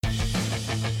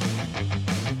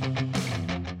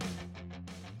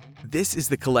This is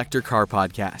the Collector Car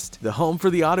Podcast, the home for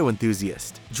the auto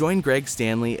enthusiast. Join Greg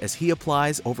Stanley as he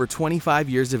applies over 25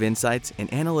 years of insights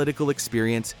and analytical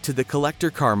experience to the collector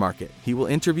car market. He will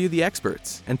interview the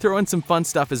experts and throw in some fun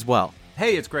stuff as well.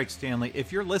 Hey, it's Greg Stanley.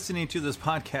 If you're listening to this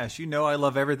podcast, you know I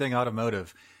love everything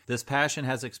automotive. This passion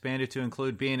has expanded to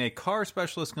include being a car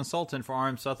specialist consultant for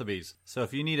RM Sotheby's. So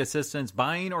if you need assistance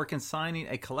buying or consigning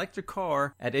a collector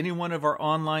car at any one of our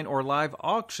online or live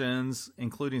auctions,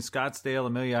 including Scottsdale,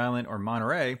 Amelia Island, or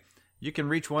Monterey, you can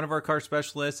reach one of our car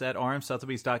specialists at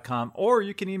rmsotheby's.com, or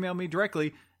you can email me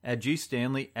directly at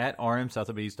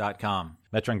gstanley@rmsotheby's.com.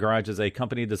 Metron Garage is a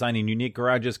company designing unique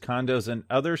garages, condos, and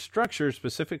other structures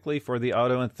specifically for the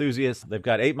auto enthusiast. They've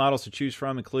got 8 models to choose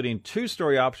from, including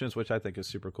 2-story options, which I think is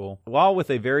super cool, all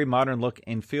with a very modern look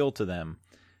and feel to them.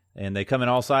 And they come in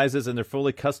all sizes, and they're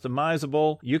fully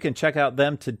customizable. You can check out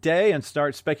them today and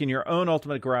start speccing your own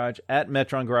ultimate garage at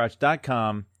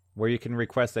metrongarage.com, where you can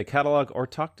request a catalog or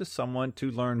talk to someone to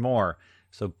learn more.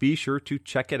 So be sure to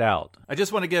check it out. I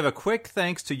just want to give a quick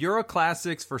thanks to Euro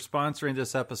Classics for sponsoring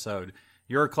this episode.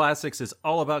 Euro Classics is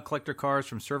all about collector cars,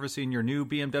 from servicing your new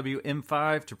BMW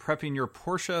M5 to prepping your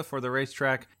Porsche for the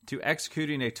racetrack to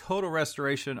executing a total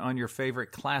restoration on your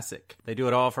favorite classic. They do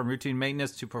it all from routine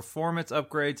maintenance to performance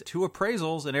upgrades to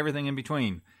appraisals and everything in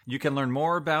between. You can learn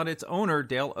more about its owner,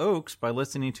 Dale Oaks, by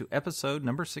listening to episode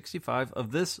number 65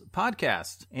 of this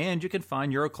podcast. And you can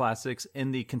find Euro Classics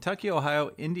in the Kentucky,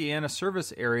 Ohio, Indiana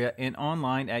service area and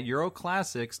online at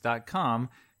euroclassics.com.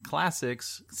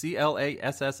 Classics,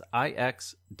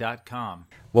 CLASSIX.com.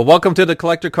 Well, welcome to the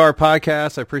Collector Car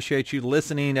Podcast. I appreciate you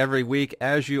listening every week,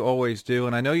 as you always do.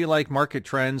 And I know you like market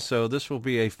trends, so this will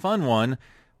be a fun one.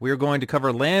 We are going to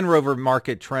cover Land Rover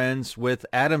market trends with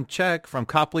Adam Check from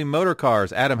Copley Motor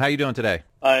Cars. Adam, how you doing today?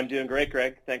 I'm doing great,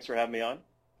 Greg. Thanks for having me on.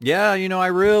 Yeah, I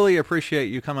really appreciate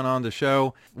you coming on the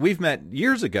show. We've met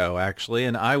years ago, actually,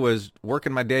 and I was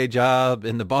working my day job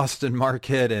in the Boston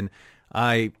market, and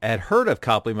I had heard of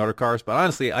Copley Motor Cars, but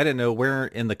honestly, I didn't know where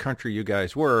in the country you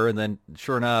guys were. And then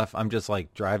sure enough, I'm just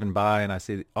like driving by and I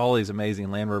see all these amazing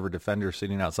Land Rover Defenders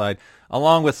sitting outside,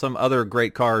 along with some other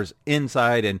great cars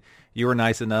inside. And you were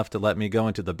nice enough to let me go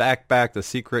into the back, the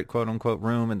secret quote unquote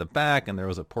room in the back. And there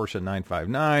was a Porsche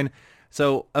 959.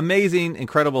 So amazing,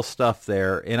 incredible stuff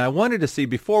there. And I wanted to see,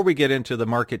 before we get into the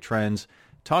market trends,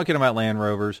 talking about Land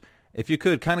Rovers, if you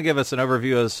could kind of give us an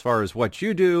overview as far as what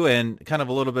you do and kind of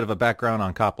a little bit of a background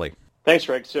on Copley. Thanks,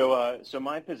 Greg. So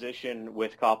my position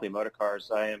with Copley Motor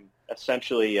Cars, I am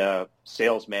essentially a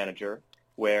sales manager,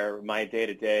 where my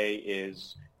day-to-day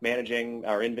is managing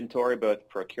our inventory, both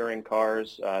procuring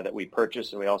cars that we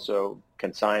purchase, and we also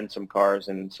consign some cars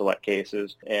in select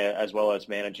cases, as well as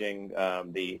managing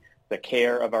the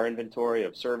care of our inventory,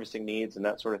 of servicing needs and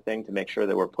that sort of thing, to make sure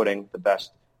that we're putting the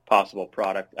best possible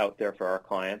product out there for our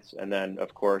clients. And then,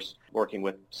 of course, working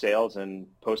with sales and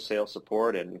post-sale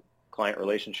support and client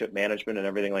relationship management and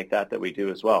everything like that we do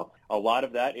as well. A lot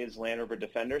of that is Land Rover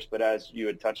Defenders, but as you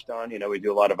had touched on, we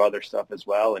do a lot of other stuff as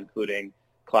well, including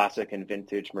classic and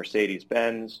vintage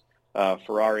Mercedes-Benz,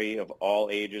 Ferrari of all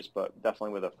ages, but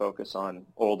definitely with a focus on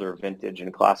older vintage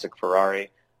and classic Ferrari,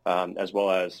 as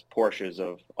well as Porsches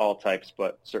of all types,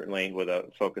 but certainly with a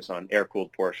focus on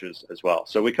air-cooled Porsches as well.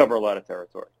 So we cover a lot of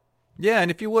territory. Yeah,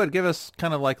 and if you would, give us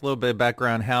kind of like a little bit of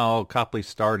background how Copley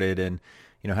started and,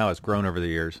 how it's grown over the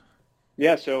years.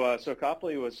 Yeah, so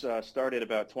Copley was started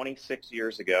about 26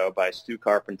 years ago by Stu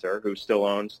Carpenter, who still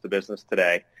owns the business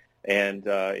today. And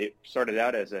it started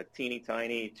out as a teeny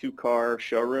tiny 2-car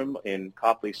showroom in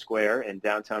Copley Square in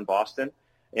downtown Boston.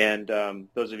 And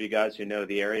those of you guys who know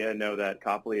the area know that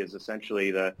Copley is essentially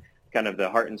the kind of the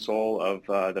heart and soul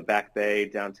of the Back Bay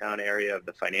downtown area of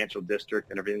the financial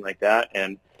district and everything like that.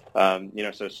 And,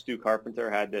 so Stu Carpenter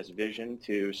had this vision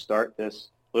to start this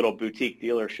little boutique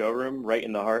dealer showroom right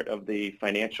in the heart of the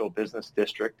financial business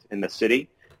district in the city.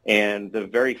 And the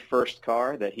very first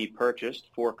car that he purchased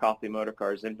for Copley Motor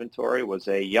Cars inventory was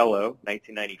a yellow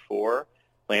 1994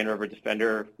 Land Rover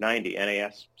Defender 90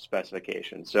 NAS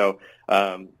specification. So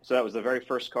that was the very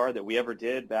first car that we ever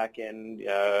did back in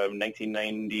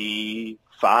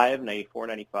 1995, 94,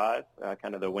 95,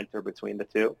 kind of the winter between the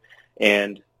two.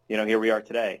 And, here we are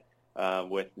today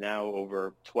with now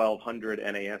over 1,200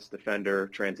 NAS Defender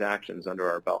transactions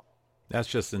under our belt. That's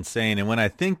just insane. And when I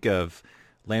think of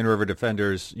Land Rover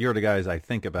Defenders, you're the guys I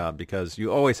think about, because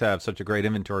you always have such a great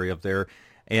inventory up there.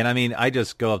 And I mean, I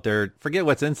just go up there, forget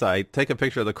what's inside, take a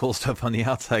picture of the cool stuff on the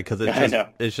outside, because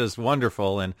it's just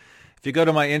wonderful. And if you go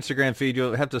to my Instagram feed,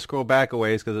 you'll have to scroll back a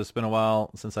ways because it's been a while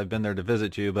since I've been there to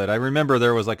visit you. But I remember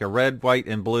there was like a red, white,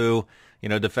 and blue,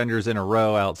 Defenders in a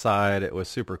row outside. It was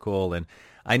super cool. And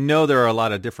I know there are a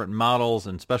lot of different models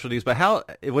and specialties, but how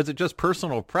was it just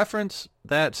personal preference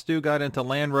that Stu got into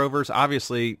Land Rovers?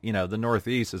 Obviously, the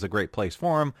Northeast is a great place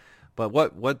for him, but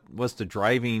what was the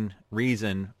driving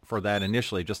reason for that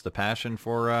initially? Just the passion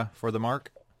for the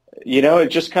mark?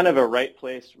 It's just kind of a right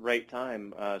place, right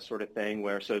time sort of thing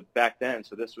so back then,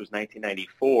 so this was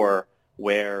 1994,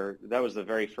 where that was the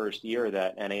very first year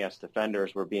that NAS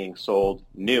Defenders were being sold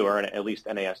new, or at least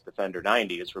NAS Defender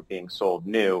 90s were being sold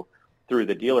new through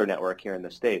the dealer network here in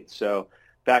the States. So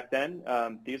back then,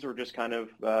 these were just kind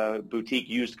of boutique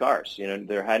used cars.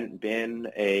 There hadn't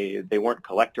been they weren't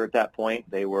collector at that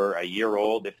point. They were a year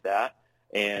old, if that.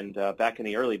 And back in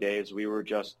the early days, we were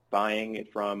just buying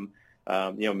it from,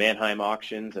 Mannheim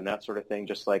auctions and that sort of thing,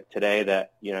 just like today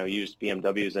that, used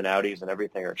BMWs and Audis and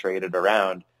everything are traded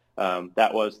around.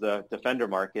 That was the Defender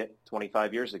market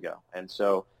 25 years ago. And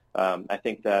so I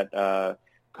think that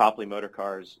Copley Motor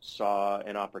Cars saw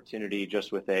an opportunity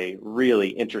just with a really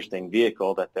interesting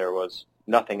vehicle that there was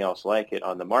nothing else like it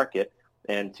on the market,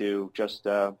 and to just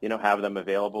have them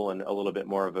available in a little bit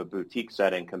more of a boutique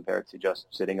setting compared to just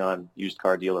sitting on used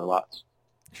car dealer lots.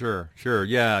 Sure.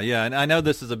 Yeah. And I know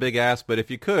this is a big ask, but if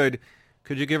you could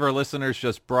you give our listeners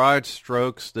just broad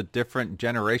strokes, the different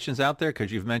generations out there?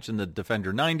 Because you've mentioned the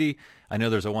Defender 90. I know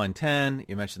there's a 110.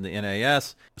 You mentioned the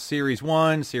NAS. Series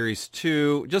 1, Series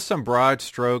 2. Just some broad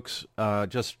strokes,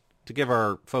 just to give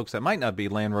our folks that might not be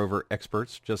Land Rover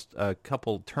experts, just a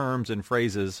couple terms and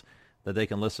phrases that they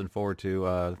can listen forward to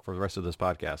for the rest of this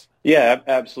podcast. Yeah,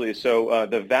 absolutely. So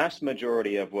the vast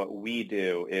majority of what we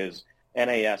do is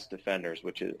NAS Defenders,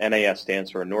 which is NAS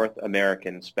stands for North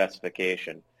American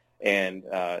Specification. And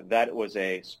that was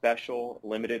a special,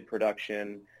 limited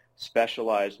production,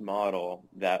 specialized model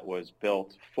that was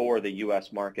built for the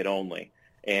U.S. market only.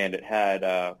 And it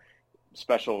had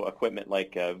special equipment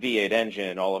like a V8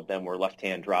 engine. All of them were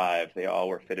left-hand drive. They all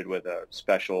were fitted with a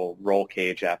special roll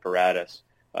cage apparatus,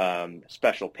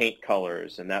 special paint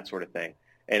colors, and that sort of thing.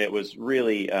 And it was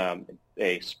really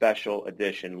a special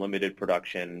edition, limited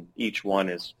production. Each one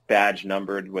is badge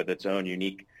numbered with its own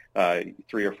unique 3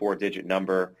 or 4 digit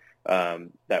number.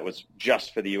 That was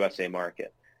just for the USA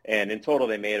market. And in total,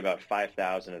 they made about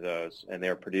 5,000 of those, and they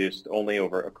were produced only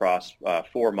across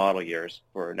 4 model years.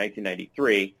 For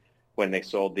 1993, when they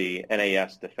sold the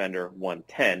NAS Defender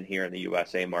 110 here in the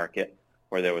USA market,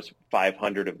 where there was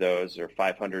 500 of those, or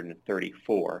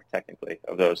 534 technically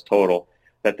of those total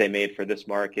that they made for this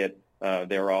market.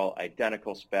 They were all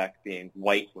identical spec, being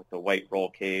white with the white roll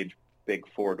cage, big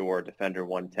 4-door Defender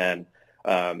 110.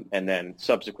 And then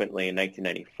subsequently in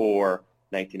 1994,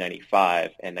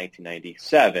 1995, and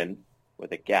 1997,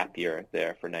 with a gap year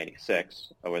there for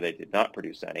 96, where they did not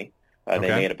produce any, they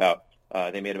made about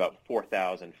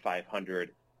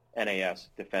 4,500 NAS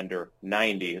Defender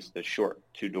 90s, the short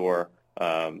 2-door,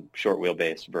 short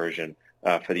wheelbase version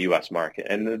for the U.S. market.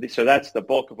 And so that's the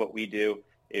bulk of what we do,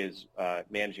 is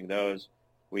managing those.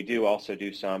 We do also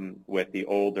do some with the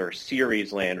older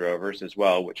series Land Rovers as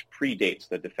well, which predates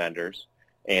the Defenders.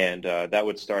 And that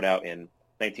would start out in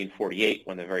 1948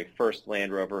 when the very first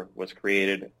Land Rover was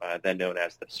created, then known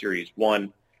as the Series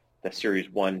 1. The Series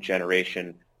 1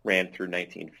 generation ran through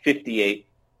 1958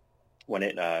 when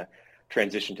it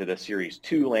transitioned to the Series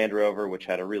 2 Land Rover, which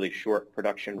had a really short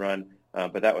production run.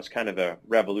 But that was kind of a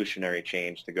revolutionary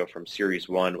change to go from Series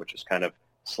 1, which was kind of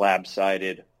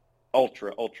slab-sided,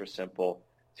 ultra simple,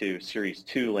 to Series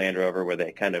 2 Land Rover, where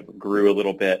they kind of grew a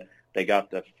little bit. They got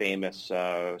the famous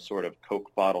sort of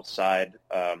Coke bottle side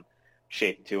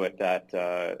shape to it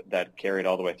that carried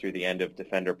all the way through the end of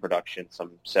Defender production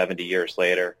some 70 years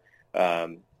later.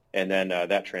 And then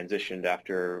that transitioned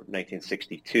after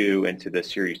 1962 into the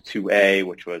Series 2A,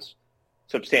 which was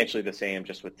substantially the same,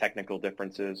 just with technical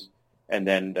differences. And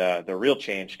then the real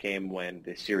change came when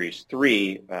the Series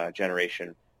 3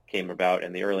 generation came about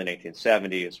in the early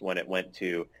 1970s, when it went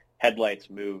to headlights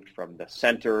moved from the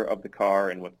center of the car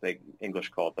and what the English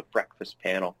called the breakfast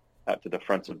panel out to the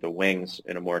fronts of the wings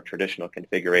in a more traditional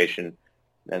configuration,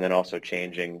 and then also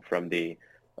changing from the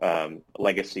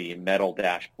legacy metal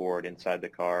dashboard inside the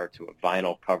car to a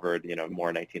vinyl-covered,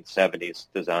 more 1970s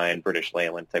design, British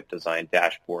Leyland type design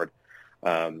dashboard.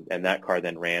 And that car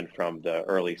then ran from the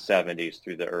early 70s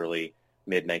through the early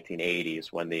mid-1980s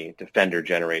when the Defender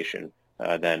generation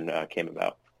then came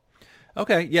about.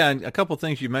 Okay, yeah, and a couple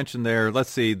things you mentioned there. Let's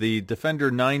see, the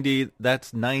Defender 90,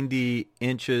 that's 90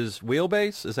 inches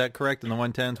wheelbase, is that correct, in the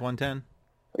 110's 110?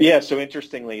 Yeah, so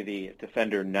interestingly, the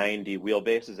Defender 90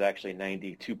 wheelbase is actually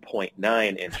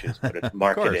 92.9 inches, but it's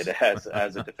marketed as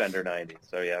a Defender 90.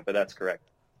 So yeah, but that's correct.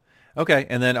 Okay,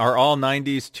 and then are all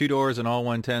 90s two doors and all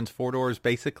 110s four doors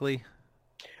basically?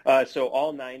 So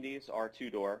all 90s are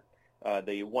two-door.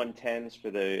 The 110s for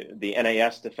the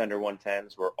NAS Defender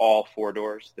 110s were all four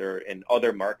doors. They're in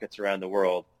other markets around the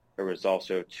world. There was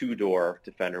also two-door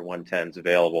Defender 110s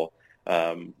available,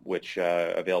 which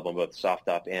available in both soft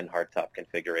top and hard top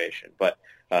configuration. But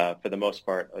for the most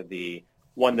part, the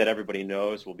one that everybody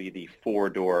knows will be the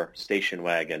four-door station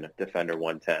wagon Defender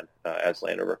 110, as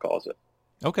Land Rover calls it.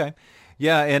 Okay.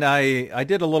 Yeah, and I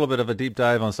did a little bit of a deep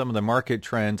dive on some of the market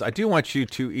trends. I do want you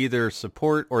to either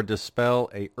support or dispel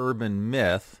a urban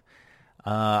myth.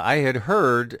 I had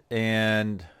heard,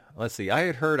 and let's see,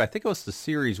 I think it was the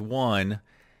Series 1,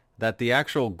 that the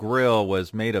actual grill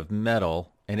was made of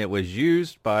metal, and it was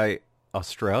used by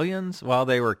Australians while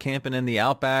they were camping in the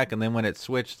outback, and then when it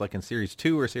switched, like in Series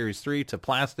 2 or Series 3, to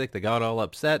plastic, they got all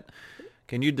upset.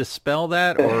 Can you dispel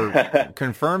that or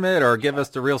confirm it or give us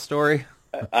the real story?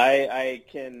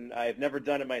 I've never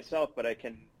done it myself, but I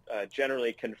can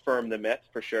generally confirm the myth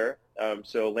for sure.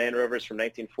 So Land Rovers from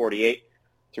 1948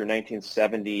 through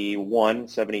 1971,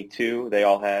 72, they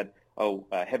all had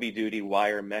a heavy-duty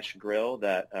wire mesh grill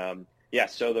that,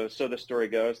 so the story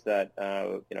goes that,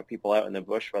 people out in the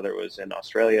bush, whether it was in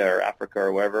Australia or Africa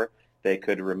or wherever, they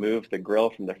could remove the grill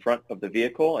from the front of the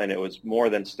vehicle, and it was more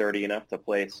than sturdy enough to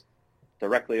place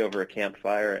directly over a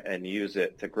campfire and use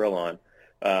it to grill on.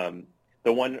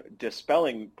 The one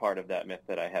dispelling part of that myth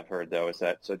that I have heard, though, is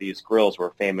that these grills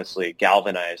were famously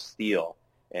galvanized steel,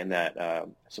 and that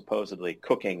supposedly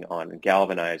cooking on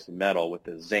galvanized metal with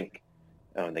the zinc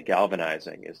and the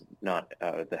galvanizing is not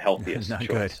the healthiest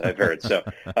choice I've heard. So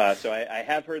I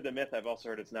have heard the myth. I've also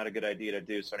heard it's not a good idea to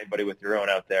do. So anybody with your own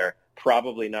out there,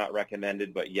 probably not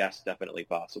recommended, but yes, definitely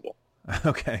possible.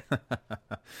 Okay.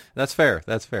 That's fair.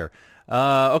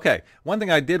 Okay. One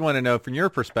thing I did want to know from your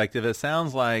perspective, it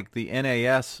sounds like the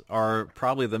NAS are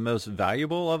probably the most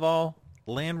valuable of all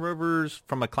Land Rovers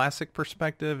from a classic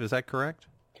perspective. Is that correct?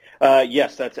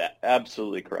 Yes, that's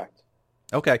absolutely correct.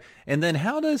 Okay. And then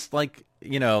how does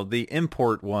the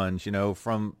import ones,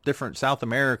 from different South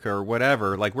America or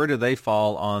whatever, where do they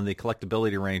fall on the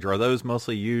collectability range? Or are those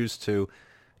mostly used to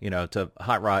not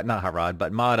hot rod,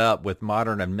 but mod up with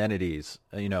modern amenities?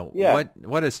 Yeah.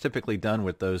 What is typically done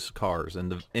with those cars,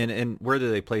 and where do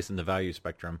they place in the value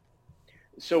spectrum?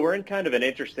 So we're in kind of an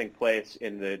interesting place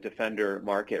in the Defender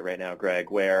market right now, Greg,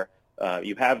 where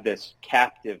you have this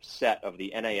captive set of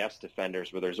the NAS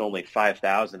Defenders where there's only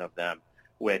 5,000 of them,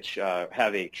 which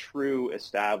have a true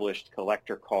established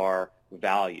collector car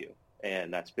value.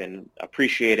 And that's been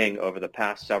appreciating over the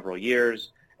past several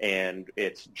years. And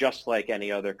it's just like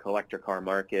any other collector car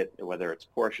market, whether it's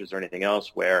Porsches or anything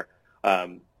else, where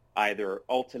either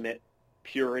ultimate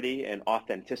purity and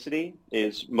authenticity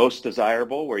is most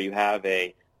desirable, where you have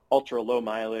a ultra low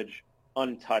mileage,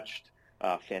 untouched,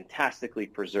 fantastically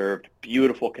preserved,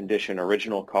 beautiful condition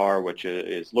original car, which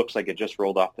looks like it just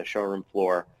rolled off the showroom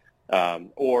floor,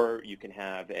 or you can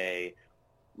have a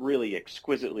really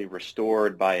exquisitely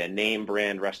restored by a name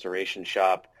brand restoration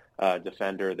shop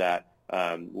Defender that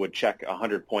would check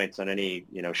 100 points on any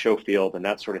show field and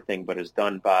that sort of thing, but is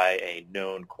done by a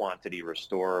known quantity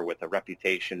restorer with a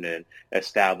reputation and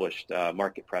established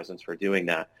market presence for doing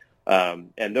that.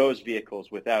 And those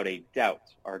vehicles, without a doubt,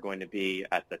 are going to be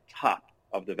at the top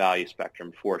of the value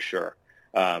spectrum for sure,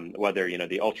 whether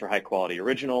the ultra high quality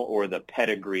original or the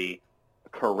pedigree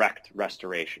correct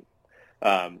restoration.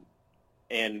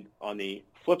 And on the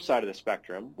flip side of the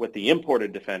spectrum, with the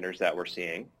imported Defenders that we're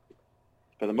seeing,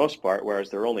 for the most part, whereas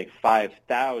there are only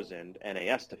 5,000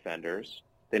 NAS Defenders,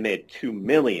 they made 2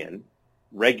 million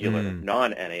regular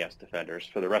non-NAS Defenders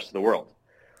for the rest of the world.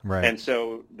 Right. And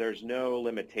so there's no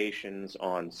limitations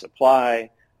on supply.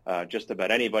 Just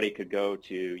about anybody could go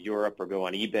to Europe or go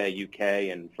on eBay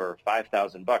UK, and for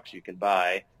 $5,000 you can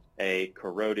buy a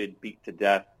corroded, beat to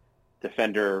death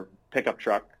Defender pickup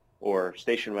truck or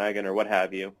station wagon or what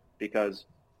have you, because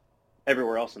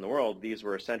everywhere else in the world, these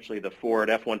were essentially the Ford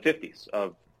F-150s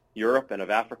of Europe and of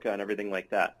Africa and everything like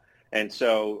that. And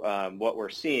so what we're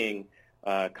seeing,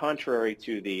 contrary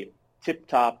to the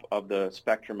tip-top of the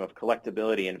spectrum of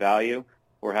collectability and value,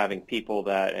 we're having people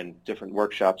that, and different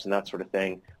workshops and that sort of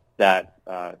thing, that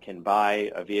can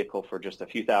buy a vehicle for just a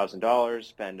few $1,000s,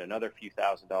 spend another few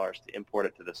 $1,000s to import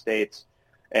it to the States,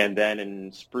 and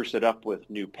then spruce it up with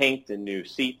new paint and new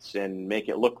seats and make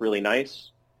it look really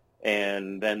nice.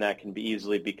 And then that can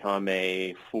easily become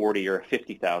a $40,000 or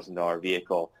 $50,000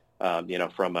 vehicle,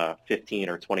 from a $15,000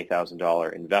 or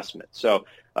 $20,000 investment. So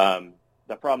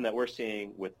the problem that we're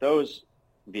seeing with those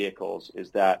vehicles is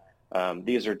that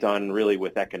these are done really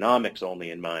with economics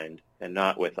only in mind, and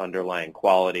not with underlying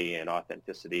quality and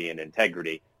authenticity and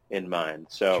integrity in mind.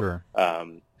 So, Sure.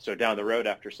 So down the road,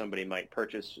 after somebody might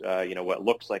purchase, what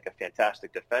looks like a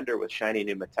fantastic Defender with shiny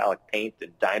new metallic paint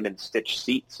and diamond stitch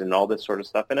seats and all this sort of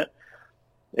stuff in it,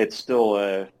 it's still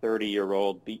a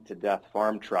 30-year-old beat-to-death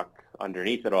farm truck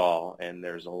underneath it all, and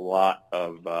there's a lot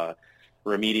of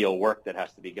remedial work that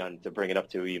has to be done to bring it up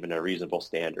to even a reasonable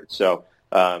standard. So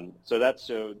that's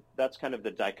kind of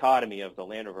the dichotomy of the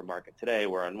Land Rover market today,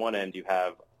 where on one end you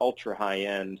have ultra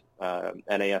high-end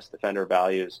NAS Defender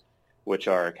values, which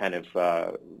are kind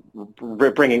of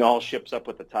bringing all ships up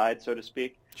with the tide, so to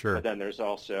speak. Sure. But then there's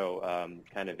also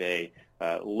kind of a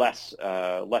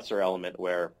lesser element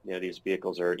where these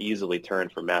vehicles are easily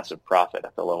turned for massive profit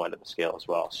at the low end of the scale as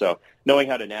well. So knowing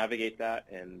how to navigate that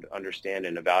and understand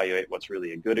and evaluate what's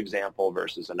really a good example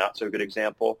versus a not so good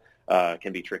example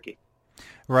can be tricky.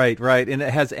 Right. And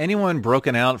has anyone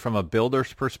broken out from a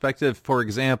builder's perspective? For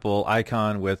example,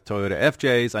 Icon with Toyota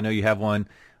FJs. I know you have one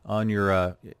on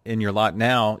your in your lot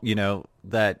now,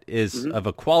 that is of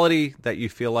a quality that you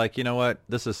feel like,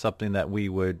 this is something that we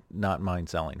would not mind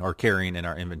selling or carrying in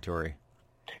our inventory.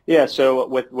 Yeah, so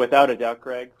without a doubt,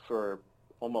 Greg, for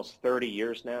almost 30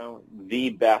 years now,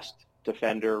 the best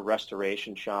Defender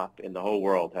restoration shop in the whole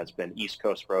world has been East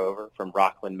Coast Rover from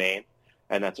Rockland, Maine,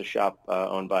 and that's a shop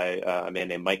owned by a man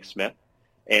named Mike Smith,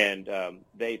 and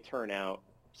they turn out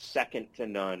second to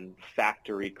none,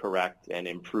 factory correct and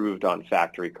improved on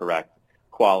factory correct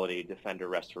quality Defender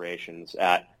restorations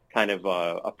at kind of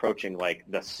approaching like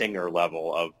the Singer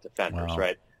level of Defenders, Wow.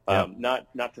 right? Yep.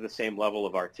 Not to the same level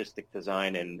of artistic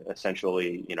design and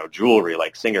essentially jewelry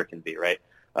like Singer can be, right?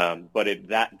 But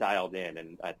that dialed in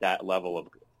and at that level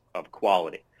of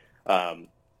quality.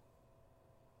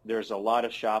 There's a lot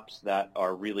of shops that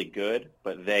are really good,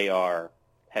 but they are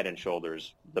head and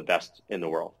shoulders the best in the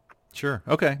world. Sure.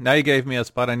 Okay. Now you gave me a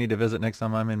spot I need to visit next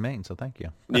time I'm in Maine, so thank you.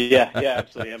 Yeah,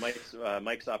 absolutely. Yeah,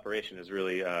 Mike's operation is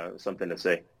really something to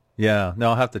see. Yeah. No,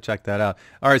 I'll have to check that out.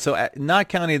 All right. So not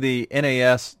counting the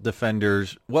NAS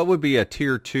Defenders, what would be a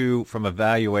tier 2 from a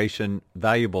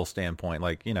valuable standpoint?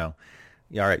 Like, all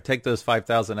right, take those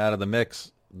 5,000 out of the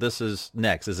mix. This is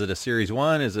next. Is it a Series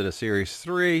 1? Is it a Series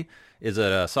 3? Is it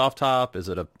a soft top? Is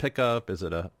it a pickup? Is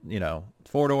it a,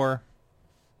 4-door?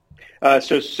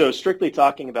 So strictly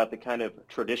talking about the kind of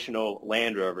traditional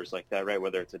Land Rovers like that, right,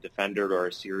 whether it's a Defender or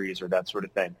a Series or that sort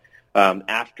of thing,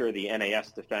 after the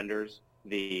NAS Defenders,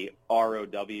 the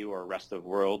ROW or Rest of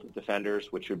World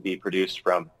Defenders, which would be produced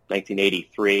from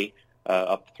 1983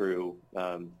 up through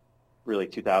really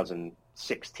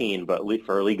 2016, but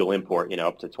for legal import,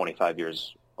 up to 25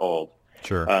 years old.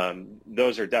 Sure.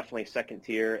 Those are definitely second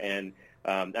tier, and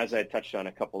as I touched on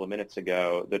a couple of minutes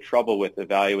ago, the trouble with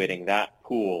evaluating that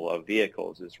pool of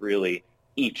vehicles is really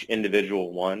each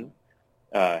individual one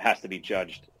has to be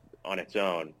judged on its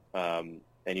own,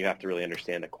 and you have to really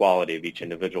understand the quality of each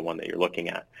individual one that you're looking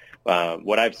at.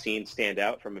 What I've seen stand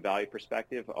out from a value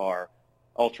perspective are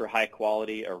ultra high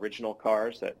quality original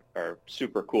cars that are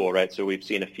super cool, right? So we've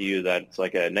seen a few that's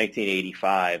like a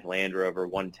 1985 Land Rover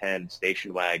 110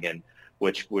 station wagon,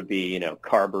 which would be,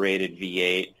 carbureted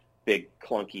V8, big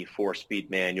clunky 4-speed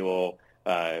manual,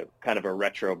 kind of a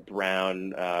retro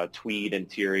brown tweed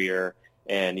interior,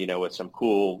 and with some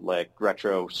cool like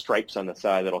retro stripes on the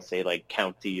side that'll say like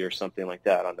County or something like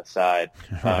that on the side.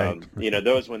 Right.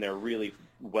 Those when they're really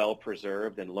well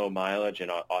preserved and low mileage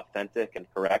and authentic and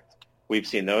correct, we've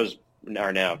seen those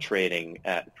are now trading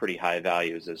at pretty high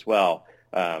values as well,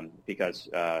 because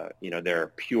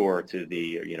they're pure to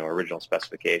the original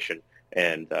specification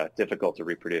and difficult to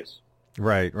reproduce.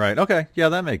 Right. Okay. Yeah,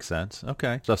 that makes sense.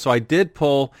 Okay. So I did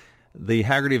pull the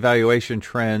Hagerty valuation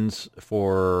trends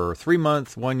for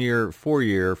 3-month, 1 year,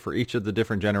 4-year for each of the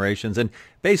different generations. And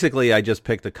basically, I just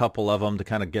picked a couple of them to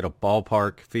kind of get a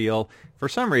ballpark feel. For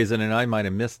some reason, and I might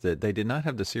have missed it, they did not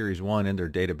have the Series 1 in their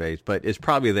database, but it's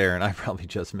probably there, and I probably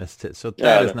just missed it. So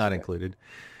that is not included.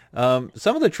 Some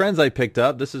of the trends I picked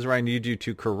up, this is where I need you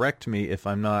to correct me if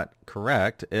I'm not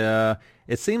correct. It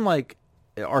seemed like,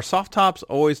 are soft tops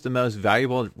always the most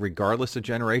valuable regardless of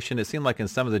generation? It seemed like in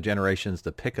some of the generations,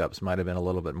 the pickups might have been a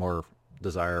little bit more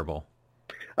desirable.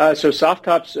 So soft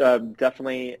tops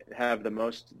definitely have the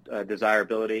most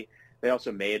desirability. They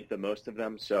also made the most of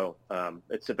them, so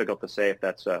it's difficult to say if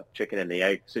that's a chicken and the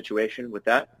egg situation with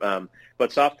that.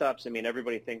 But soft tops,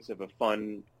 everybody thinks of a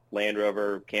fun Land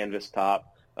Rover canvas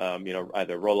top,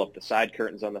 either roll up the side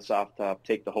curtains on the soft top,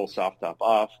 take the whole soft top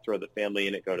off, throw the family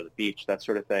in it, go to the beach, that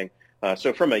sort of thing.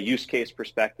 So from a use case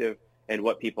perspective and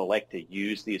what people like to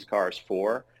use these cars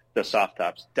for, the soft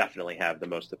tops definitely have the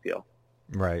most appeal.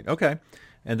 Right. Okay.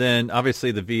 And then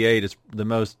obviously the V8 is the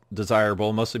most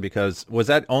desirable, mostly because was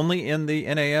that only in the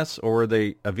NAS, or were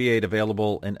they a V8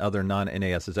 available in other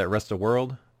non-NAS? Is that rest of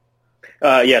world?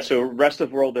 Yeah, so rest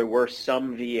of world, there were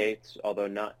some V8s, although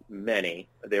not many.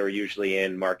 They were usually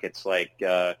in markets like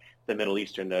the Middle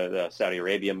Eastern, the Saudi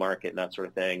Arabia market and that sort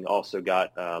of thing. Also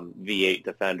got V8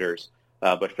 Defenders,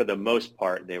 but for the most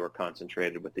part, they were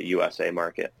concentrated with the USA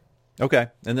market. Okay.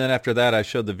 And then after that, I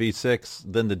showed the V6,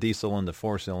 then the diesel and the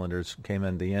four cylinders came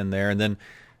in the end there. And then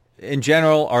in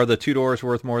general, are the two doors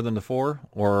worth more than the four,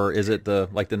 or is it the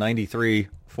 93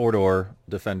 four-door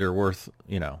Defender worth,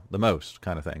 the most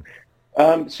kind of thing?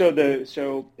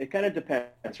 So it kind of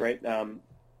depends, right?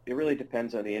 It really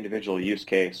depends on the individual use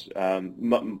case.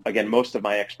 Again, most of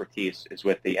my expertise is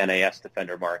with the NAS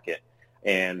Defender market,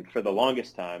 and for the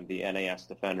longest time, the NAS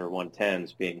Defender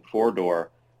 110s being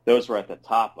four-door, those were at the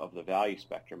top of the value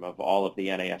spectrum of all of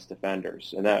the NAS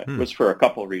Defenders, and that was for a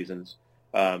couple reasons.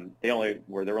 There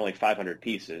were only 500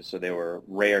 pieces, so they were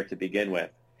rare to begin with,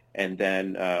 and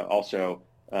then also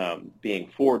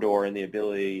being four-door and the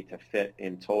ability to fit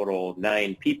in total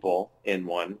 9 people in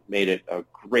one made it a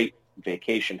great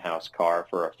vacation house car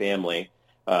for a family.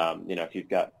 If you've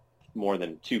got more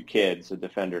than 2 kids, a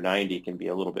Defender 90 can be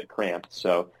a little bit cramped.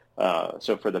 So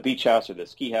for the beach house or the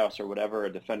ski house or whatever,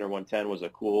 a Defender 110 was a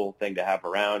cool thing to have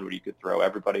around where you could throw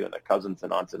everybody, and the cousins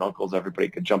and aunts and uncles, everybody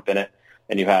could jump in it,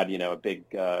 and you had a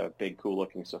big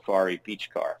cool-looking safari beach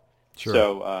car. Sure.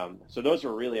 So those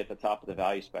were really at the top of the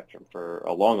value spectrum for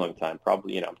a long, long time.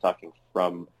 Probably, I'm talking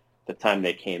from the time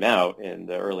they came out in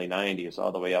the early 90s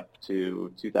all the way up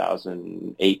to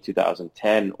 2008,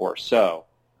 2010 or so.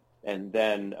 And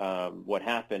then what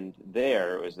happened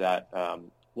there was that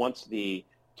once the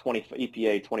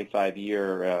EPA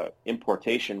 25-year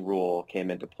importation rule came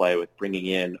into play with bringing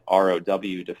in ROW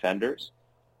Defenders,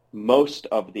 most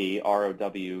of the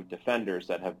ROW Defenders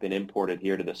that have been imported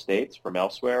here to the States from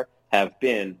elsewhere have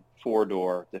been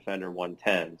four-door Defender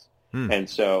 110s. And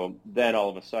so then all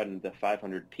of a sudden the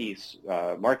 500-piece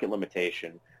market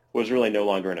limitation was really no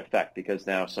longer in effect, because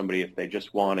now somebody, if they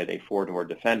just wanted a four-door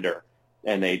Defender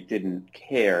and they didn't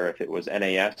care if it was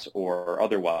NAS or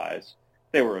otherwise,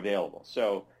 they were available.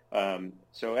 So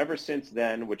ever since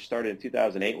then, which started in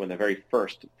 2008 when the very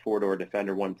first four-door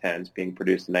Defender 110s being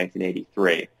produced in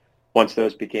 1983, once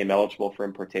those became eligible for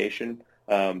importation,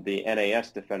 the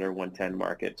NAS Defender 110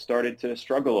 market started to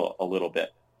struggle a little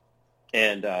bit.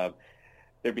 And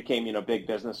there became, big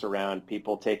business around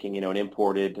people taking, an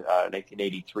imported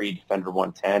 1983 Defender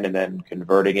 110 and then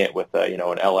converting it with,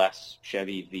 an LS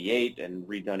Chevy V8 and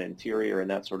redone interior and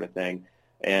that sort of thing.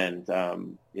 And,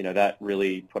 that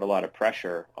really put a lot of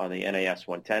pressure on the NAS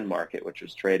 110 market, which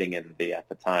was trading in at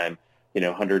the time,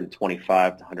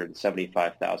 $125,000 to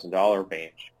 $175,000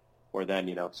 range, where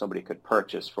then, somebody could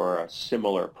purchase for a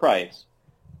similar price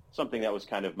something that was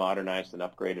kind of modernized and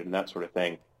upgraded and that sort of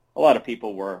thing. A lot of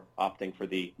people were opting for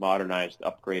the modernized,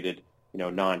 upgraded,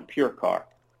 non-pure car,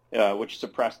 which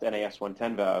suppressed NAS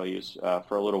 110 values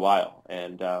for a little while.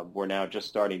 And we're now just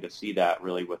starting to see that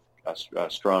really with a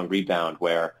strong rebound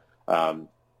where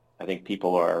I think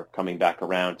people are coming back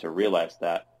around to realize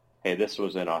that, hey, this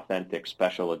was an authentic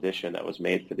special edition that was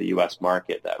made for the U.S.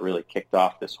 market that really kicked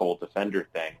off this whole Defender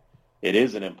thing. It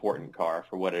is an important car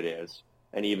for what it is.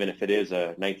 And even if it is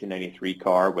a 1993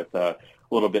 car with a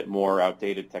little bit more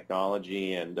outdated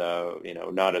technology and,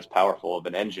 not as powerful of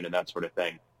an engine and that sort of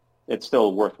thing, it's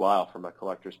still worthwhile from a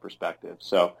collector's perspective.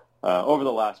 So over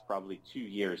the last probably 2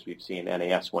 years, we've seen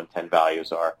NAS 110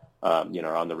 values are,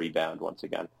 on the rebound once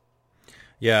again.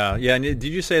 Yeah. And did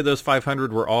you say those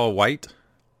 500 were all white?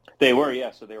 They were,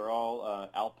 yeah. So they were all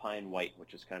Alpine white,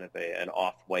 which is kind of an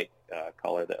off-white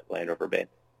color that Land Rover made.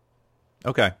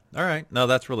 Okay. All right. No,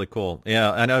 that's really cool.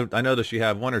 Yeah, I noticed you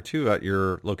have 1 or 2 at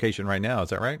your location right now. Is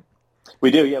that right? We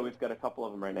do, yeah. We've got a couple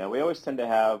of them right now. We always tend to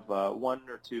have 1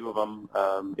 or 2 of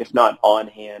them. If not on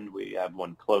hand, we have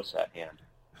one close at hand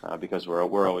because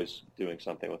we're always doing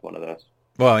something with one of those.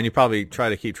 Well, and you probably try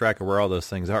to keep track of where all those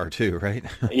things are too, right?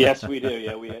 Yes, we do.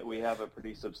 Yeah, we have a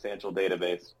pretty substantial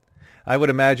database. I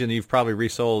would imagine you've probably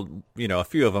resold, a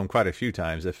few of them quite a few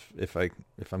times, if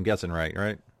I'm guessing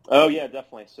right? Oh yeah,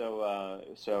 definitely.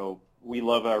 So we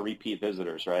love our repeat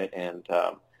visitors, right? And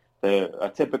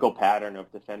a typical pattern of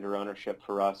Defender ownership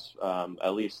for us,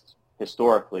 at least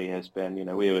historically, has been,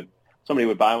 somebody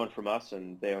would buy one from us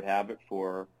and they would have it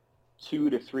for 2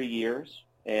 to 3 years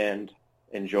and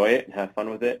enjoy it and have fun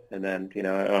with it, and then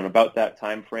on about that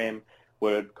time frame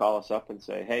would call us up and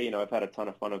say, hey, I've had a ton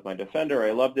of fun with my Defender,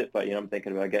 I loved it, but I'm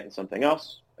thinking about getting something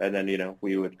else, and then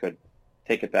we could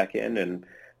take it back in and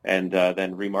and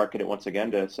then remarket it once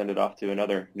again to send it off to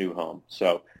another new home.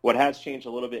 So what has changed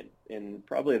a little bit in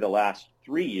probably the last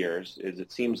 3 years is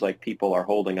it seems like people are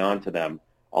holding on to them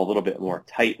a little bit more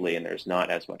tightly, and there's not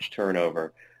as much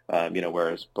turnover.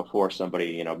 Whereas before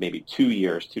somebody, maybe 2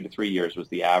 years, 2 to 3 years was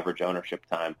the average ownership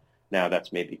time. Now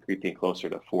that's maybe creeping closer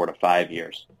to 4 to 5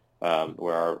 years,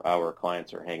 where our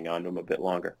clients are hanging on to them a bit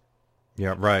longer.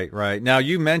 Yeah, right. Now,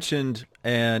 you mentioned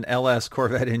an LS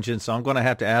Corvette engine, so I'm going to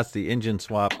have to ask the engine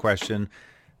swap question.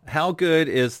 How good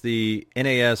is the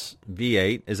NAS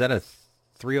V8? Is that a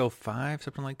 305,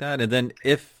 something like that? And then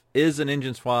is an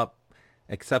engine swap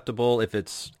acceptable if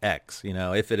it's X,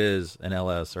 if it is an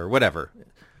LS or whatever?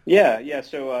 Yeah.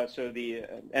 So the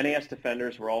NAS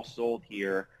Defenders were all sold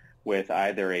here with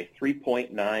either a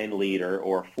 3.9 liter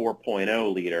or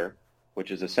 4.0 liter, which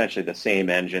is essentially the same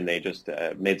engine. They just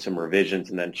made some revisions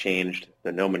and then changed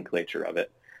the nomenclature of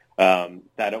it.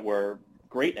 That were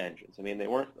great engines. I mean, they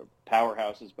weren't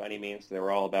powerhouses by any means. They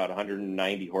were all about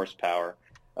 190 horsepower.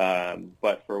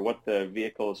 But for what the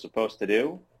vehicle is supposed to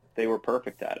do, they were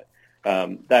perfect at it.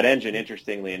 That engine,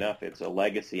 interestingly enough, it's a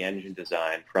legacy engine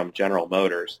design from General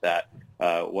Motors that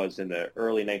was in the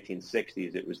early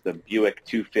 1960s. It was the Buick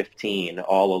 215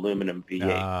 all aluminum V8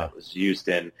 that was used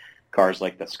in cars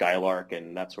like the Skylark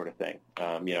and that sort of thing.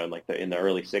 In the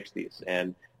early 60s,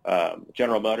 and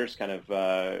General Motors kind of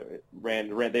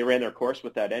ran their course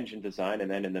with that engine design, and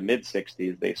then in the mid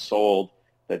 60s they sold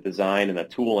the design and the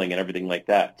tooling and everything like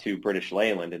that to British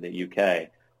Leyland in the UK.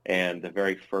 And the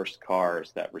very first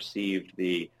cars that received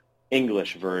the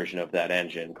English version of that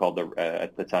engine,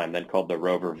 at the time called the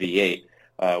Rover V8,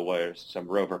 was some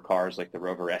Rover cars like the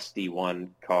Rover SD1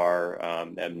 car,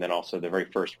 and then also the very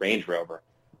first Range Rover,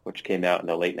 which came out in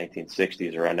the late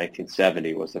 1960s. Around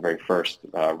 1970 was the very first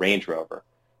Range Rover,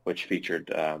 which featured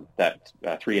that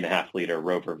 3.5-liter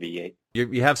Rover V8.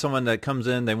 You have someone that comes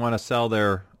in, they want to sell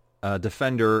their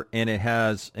Defender, and it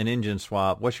has an engine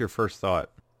swap. What's your first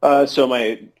thought? So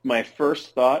my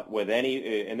first thought with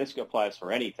any, and this applies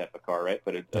for any type of car, right?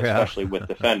 But especially with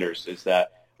Defenders, is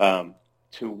that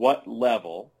to what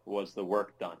level was the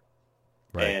work done?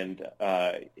 Right.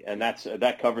 And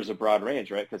that covers a broad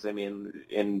range, right? Because I mean,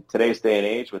 in today's day and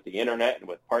age, with the internet and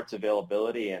with parts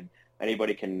availability, and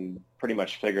anybody can pretty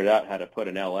much figure out how to put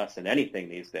an LS in anything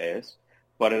these days.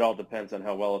 But it all depends on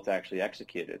how well it's actually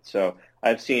executed. So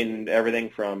I've seen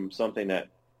everything from something that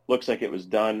looks like it was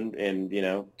done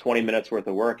in 20 minutes worth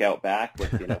of work out back with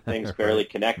things barely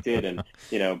connected and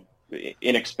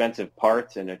inexpensive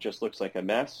parts, and it just looks like a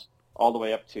mess, all the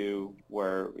way up to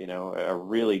where a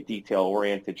really detail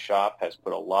oriented shop has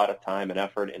put a lot of time and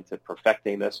effort into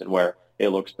perfecting this, and where it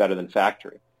looks better than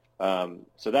factory.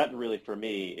 So that really for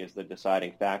me is the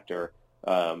deciding factor,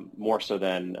 more so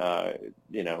than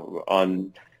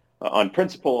on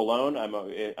principle alone,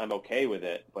 I'm okay with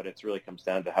it, but it really comes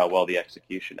down to how well the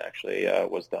execution actually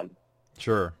was done.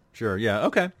 Sure. Yeah.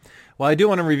 Okay. Well, I do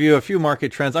want to review a few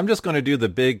market trends. I'm just going to do the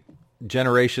big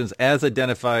generations as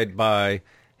identified by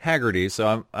Hagerty.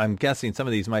 So I'm guessing some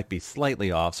of these might be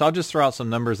slightly off. So I'll just throw out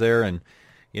some numbers there, and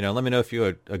let me know if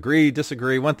you agree,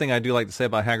 disagree. One thing I do like to say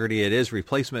about Hagerty, it is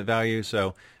replacement value.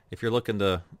 So if you're looking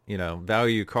to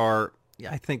value your car,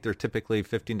 I think they're typically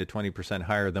 15 to 20%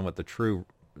 higher than what the true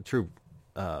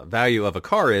value of a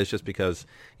car is, just because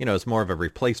it's more of a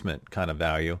replacement kind of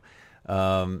value.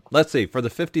 Let's see, for the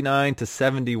 59 to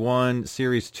 71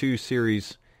 Series 2,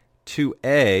 Series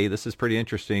 2A, this is pretty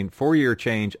interesting. 4-year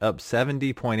change up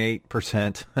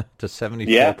 70.8% to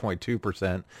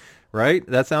 74.2%. Right?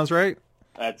 That sounds right?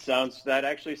 That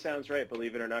actually sounds right,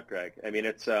 believe it or not, Greg. I mean,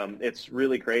 it's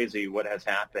really crazy what has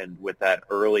happened with that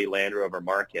early Land Rover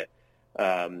market.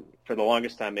 For the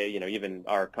longest time, even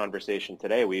our conversation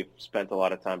today, we've spent a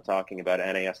lot of time talking about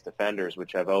NAS Defenders,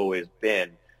 which have always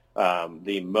been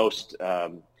the most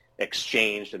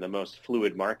exchanged and the most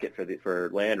fluid market for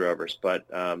Land Rovers. But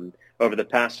over the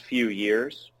past few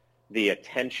years, the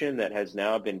attention that has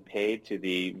now been paid to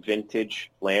the vintage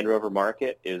Land Rover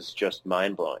market is just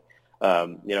mind-blowing.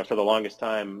 For the longest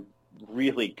time,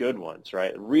 really good ones,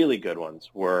 right? Really good ones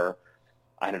were,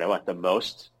 I don't know, at the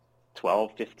most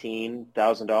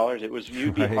 $12,000-$15,000. It was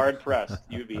you'd be hard pressed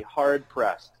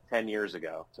 10 years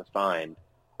ago to find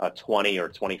a $20,000 or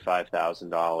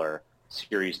 $25,000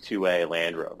 Series 2A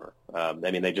Land Rover.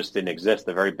 They just didn't exist.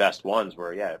 The very best ones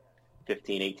were $15,000,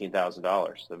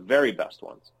 $18,000. The very best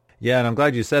ones. Yeah, and I'm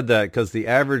glad you said that, because the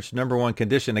average number one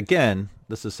condition, again,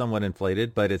 this is somewhat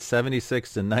inflated, but it's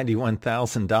 $76,000 to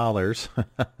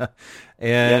 $91,000.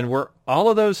 And were all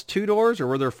of those 2-doors, or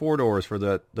were there 4-doors for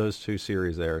those two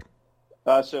series there?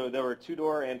 So there were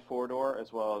 2-door and 4-door,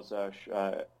 as well as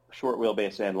short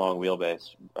wheelbase and long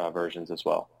wheelbase versions as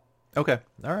well. Okay.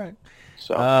 All right.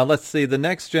 So let's see. The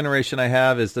next generation I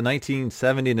have is the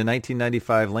 1970 to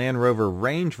 1995 Land Rover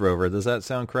Range Rover. Does that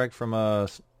sound correct from a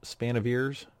span of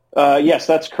years? Yes,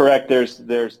 that's correct. There's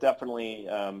definitely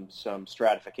some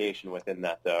stratification within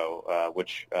that, though,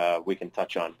 which we can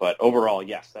touch on. But overall,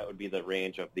 yes, that would be the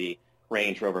range of the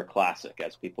Range Rover Classic,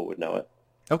 as people would know it.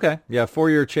 Okay. Yeah,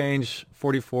 4-year change,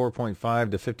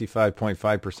 44.5 to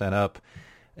 55.5% up.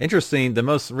 Interesting, the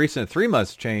most recent 3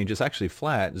 months change is actually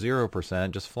flat,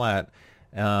 0%, just flat.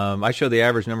 I show the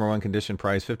average number one condition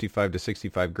price, 55 to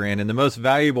 65 grand. And the most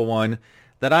valuable one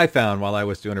that I found while I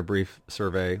was doing a brief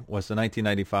survey was the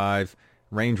 1995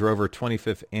 Range Rover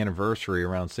 25th anniversary,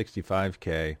 around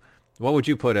 65K. What would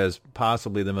you put as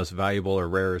possibly the most valuable or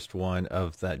rarest one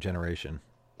of that generation?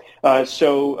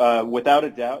 So without a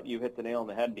doubt, you hit the nail on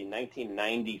the head. The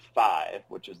 1995,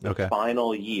 which is the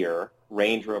final year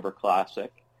Range Rover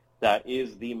Classic, that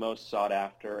is the most sought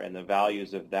after, and the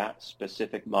values of that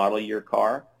specific model year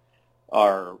car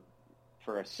are,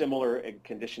 for a similar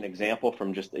condition example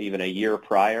from just even a year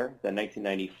prior, the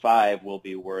 1995 will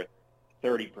be worth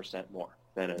 30% more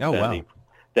than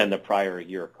the prior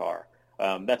year car.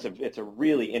 It's a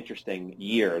really interesting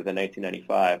year, the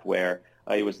 1995, where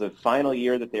it was the final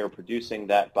year that they were producing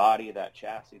that body, that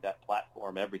chassis, that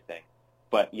platform, everything.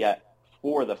 But yet,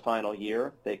 for the final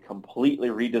year, they completely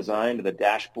redesigned the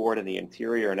dashboard and the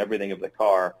interior and everything of the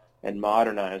car and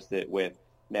modernized it with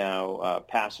now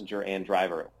passenger and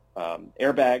driver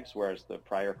airbags, whereas the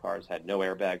prior cars had no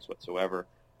airbags whatsoever,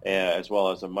 as well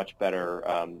as a much better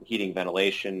heating,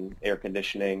 ventilation, air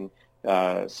conditioning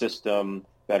system,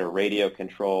 better radio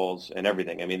controls, and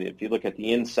everything. I mean, if you look at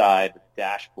the inside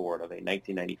dashboard of a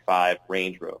 1995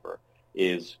 Range Rover,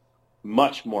 is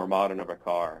much more modern of a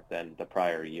car than the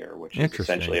prior year, which is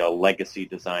essentially a legacy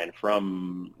design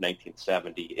from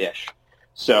 1970-ish.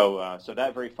 So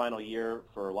that very final year,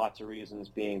 for lots of reasons,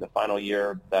 being the final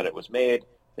year that it was made,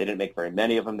 they didn't make very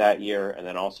many of them that year, and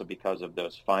then also because of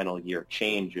those final year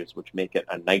changes, which make it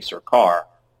a nicer car,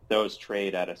 those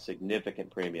trade at a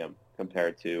significant premium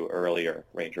compared to earlier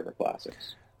Range Rover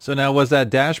Classics. So now, was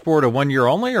that dashboard a 1 year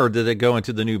only, or did it go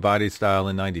into the new body style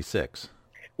in 96?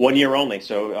 1 year only.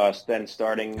 So then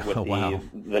starting with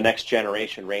the next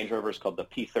generation Range Rover is called the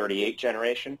P38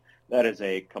 generation. That is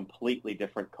a completely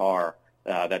different car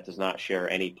that does not share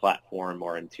any platform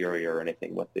or interior or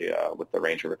anything with the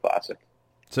Range Rover Classic.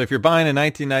 So if you're buying a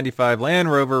 1995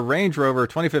 Land Rover Range Rover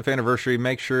 25th anniversary,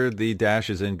 make sure the dash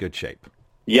is in good shape.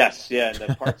 Yes, yeah, and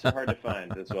the parts are hard to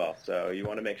find as well. So you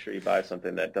want to make sure you buy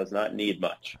something that does not need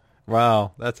much.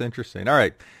 Wow, that's interesting. All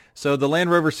right. So the Land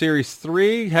Rover Series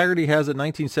 3, Haggerty has it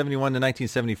 1971 to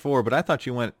 1974, but I thought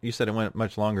you said it went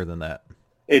much longer than that.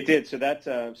 It did. So that's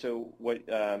the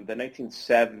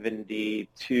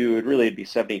 1972, it'd really be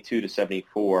 72 to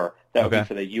 74. That would be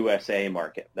for the USA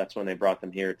market. That's when they brought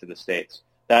them here to the States.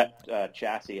 That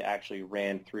chassis actually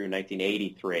ran through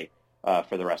 1983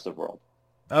 for the rest of the world.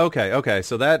 Okay.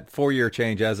 So that 4 year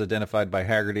change, as identified by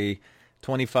Haggerty,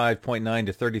 25.9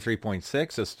 to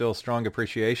 33.6, so still strong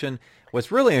appreciation.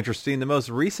 What's really interesting, the most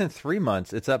recent 3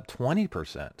 months, it's up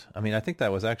 20%. I mean, I think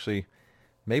that was actually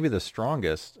maybe the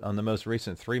strongest on the most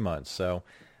recent 3 months. So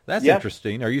that's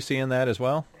interesting. Are you seeing that as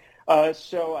well?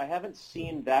 So I haven't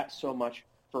seen that so much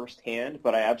firsthand,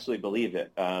 but I absolutely believe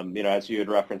it. As you had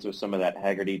referenced with some of that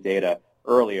Haggerty data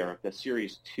earlier, the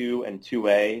Series 2 and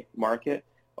 2A market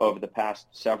over the past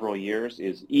several years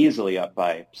is easily up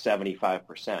by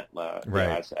 75%,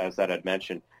 as that had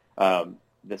mentioned.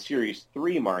 The Series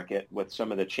 3 market, with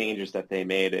some of the changes that they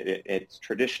made, it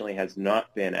traditionally has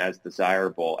not been as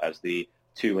desirable as the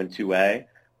 2 and 2A,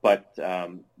 but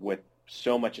with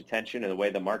so much attention and the way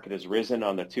the market has risen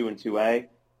on the 2 and 2A,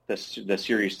 the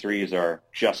Series 3s are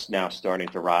just now starting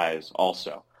to rise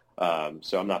also.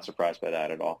 So I'm not surprised by that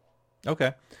at all.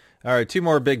 Okay. All right, two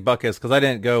more big buckets, because I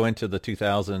didn't go into the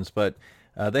 2000s, but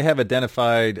they have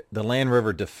identified the Land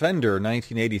Rover Defender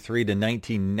 1983 to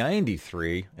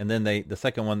 1993, and then the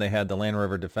second one they had the Land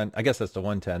Rover Defender, I guess that's the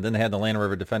 110. Then they had the Land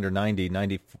Rover Defender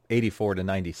 84 to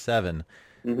 97.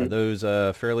 Mm-hmm. Are those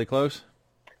fairly close?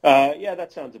 Yeah,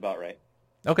 that sounds about right.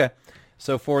 Okay.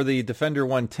 So for the Defender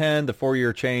 110, the 4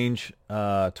 year change,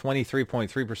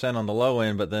 23.3% on the low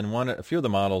end, but then a few of the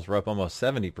models were up almost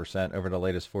 70% over the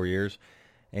latest 4 years.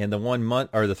 And the 1 month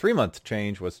or the 3 month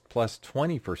change was plus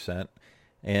 20%.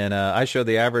 And I show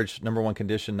the average number one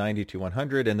condition 90 to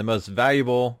 100, and the most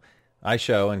valuable I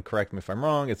show, and correct me if I'm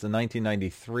wrong, it's the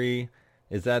 1993.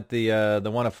 Is that the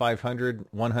one of 500,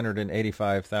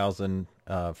 185,000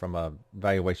 from a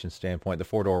valuation standpoint, the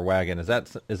 4-door wagon? Is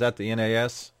that the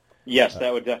NAS? Yes,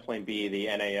 that would definitely be the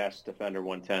NAS Defender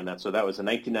 110. That was a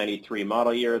 1993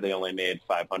 model year. They only made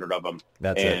 500 of them.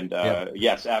 That's and, it. Yep.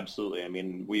 Yes, absolutely. I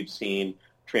mean, we've seen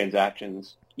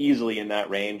transactions easily in that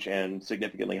range and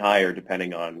significantly higher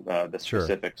depending on the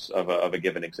specifics of a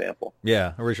given example.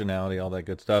 Yeah, originality, all that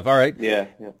good stuff. All right. Yeah.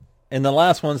 And the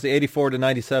last one's the 84 to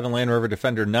 97 Land Rover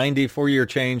Defender 90, 4-year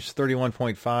change,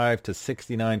 31.5 to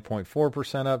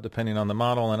 69.4% up, depending on the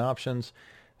model and options.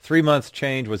 3 months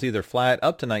change was either flat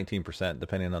up to 19%,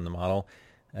 depending on the model.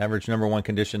 Average number one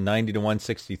condition 90 to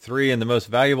 163, and the most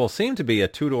valuable seemed to be a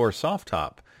two-door soft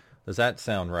top. Does that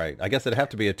sound right? I guess it'd have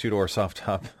to be a two-door soft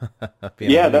top.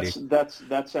 Yeah,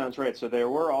 that sounds right. So there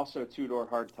were also two-door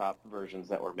hardtop versions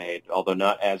that were made, although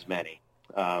not as many.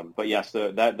 But yes,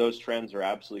 those trends are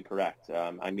absolutely correct.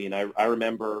 I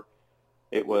remember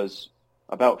it was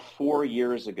about 4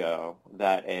 years ago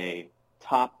that a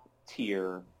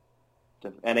top-tier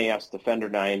NAS Defender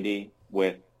 90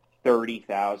 with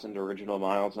 30,000 original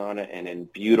miles on it and in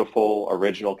beautiful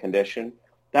original condition,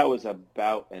 that was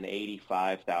about an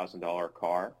 $85,000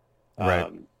 car.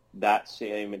 Right. That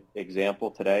same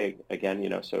example today, again,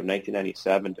 so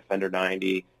 1997 Defender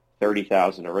 90,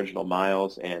 30,000 original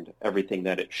miles and everything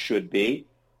that it should be.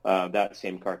 That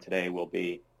same car today will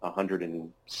be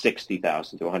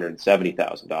 $160,000 to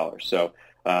 $170,000. So,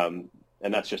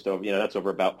 and that's just over, that's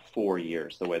over about 4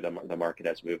 years, the way the market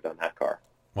has moved on that car.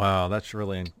 Wow, that's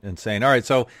really insane. All right,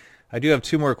 so I do have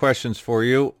two more questions for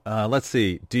you. Let's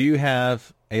see. Do you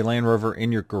have a Land Rover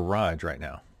in your garage right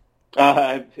now?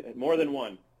 More than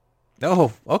one.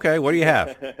 Oh, okay. What do you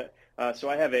have? So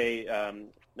I have a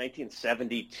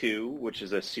 1972, which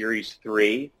is a Series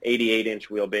 3, 88-inch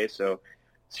wheelbase. So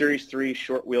Series 3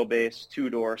 short wheelbase,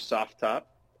 two-door soft top,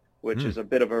 which is a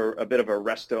bit of a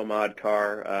resto mod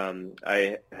car.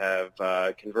 I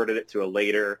have converted it to a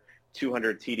later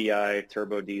 200 TDI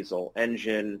turbo diesel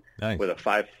engine with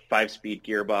a five-speed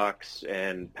gearbox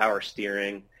and power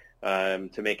steering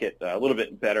to make it a little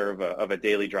bit better of a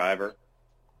daily driver.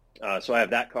 So I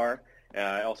have that car.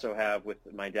 I also have, with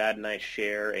my dad and I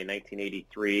share, a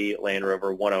 1983 Land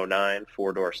Rover 109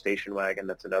 four-door station wagon.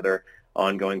 That's another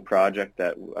ongoing project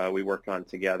that we work on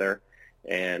together.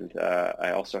 And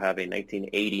I also have a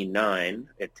 1989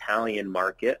 Italian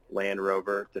market Land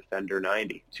Rover Defender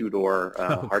 90 two-door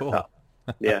hardtop.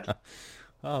 Yeah.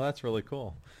 Oh, that's really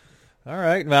cool. All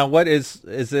right. Now, what is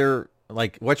there,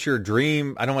 like, what's your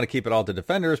dream? I don't want to keep it all to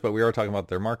Defenders, but we are talking about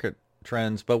their market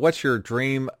trends. But what's your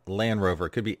dream Land Rover?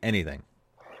 It could be anything.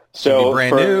 So be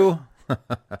brand new.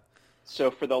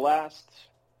 So for the last,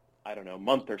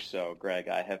 month or so, Greg,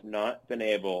 I have not been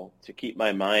able to keep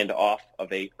my mind off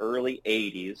of a early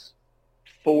 80s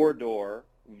four-door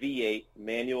V8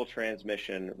 manual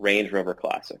transmission Range Rover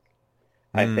Classic.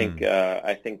 I think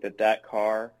that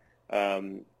car,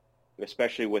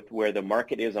 especially with where the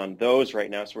market is on those right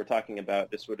now, so we're talking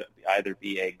about this would either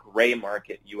be a gray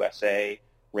market USA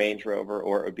Range Rover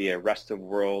or it would be a rest of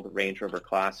world Range Rover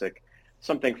Classic.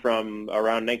 Something from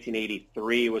around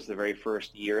 1983 was the very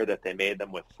first year that they made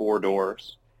them with four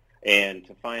doors. And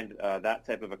to find that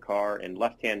type of a car in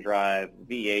left-hand drive,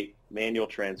 V8, manual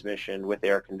transmission with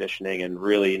air conditioning and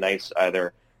really nice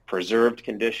either preserved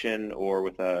condition or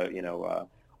with a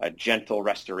gentle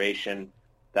restoration,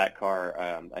 that car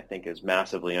I think is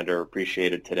massively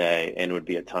underappreciated today and would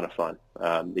be a ton of fun.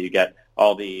 You get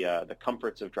all the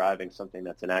comforts of driving something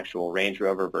that's an actual Range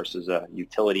Rover versus a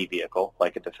utility vehicle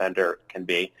like a Defender can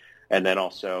be, and then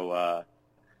also,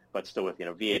 but still with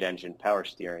V8 engine, power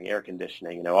steering, air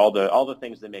conditioning, all the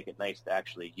things that make it nice to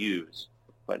actually use,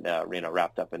 but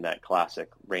wrapped up in that classic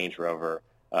Range Rover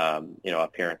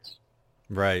appearance.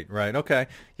 Right. Okay.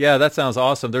 Yeah, that sounds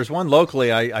awesome. There's one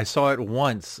locally. I saw it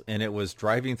once, and it was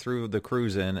driving through the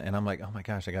cruise-in, and I'm like, oh my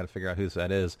gosh, I got to figure out who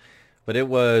that is. But it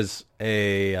was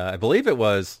I believe it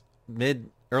was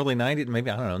early 90s,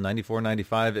 maybe, 94,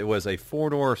 95. It was a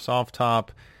four-door soft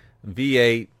top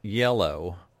V8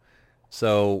 yellow.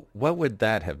 So what would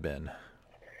that have been?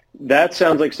 That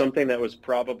sounds like something that was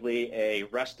probably a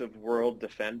rest of world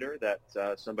Defender that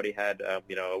somebody had,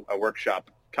 a workshop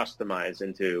customize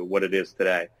into what it is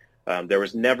today. There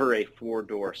was never a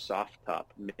four-door soft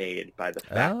top made by the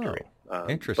factory.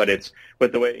 Interesting.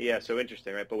 But the way, so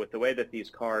interesting, right? But with the way that these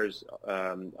cars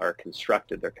are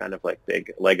constructed, they're kind of like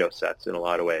big Lego sets in a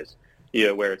lot of ways.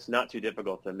 Where it's not too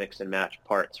difficult to mix and match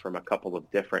parts from a couple of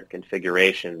different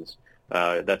configurations.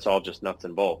 That's all just nuts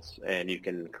and bolts, and you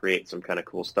can create some kind of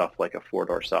cool stuff like a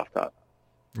four-door soft top.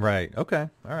 Right. Okay.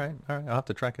 All right. I'll have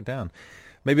to track it down.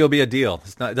 Maybe it'll be a deal.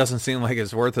 It doesn't seem like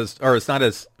it's worth as, or it's not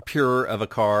as pure of a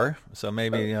car, so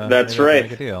maybe that's maybe right.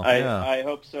 Make a deal. I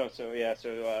hope so.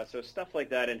 So stuff like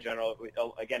that in general.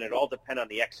 Again, it all depends on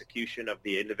the execution of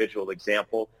the individual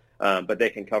example, but they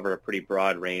can cover a pretty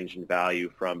broad range in value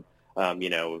from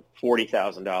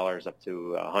 $40,000 up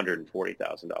to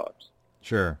 $140,000.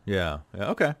 Sure. Yeah.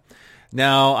 Okay.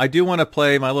 Now, I do want to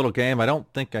play my little game. I don't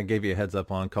think I gave you a heads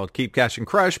up on, called Keep Cash and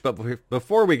Crush. But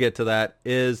before we get to that,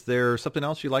 is there something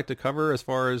else you'd like to cover as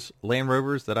far as Land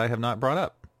Rovers that I have not brought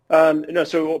up? No.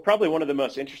 So probably one of the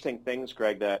most interesting things,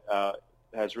 Greg, that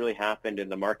has really happened in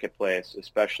the marketplace,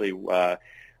 especially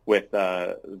with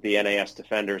the NAS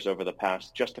Defenders over the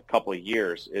past just a couple of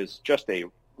years, is just a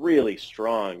really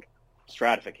strong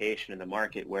stratification in the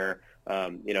market where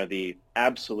the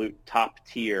absolute top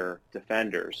tier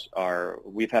Defenders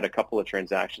we've had a couple of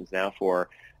transactions now for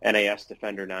NAS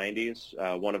Defender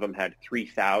 90s. One of them had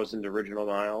 3,000 original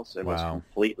miles and was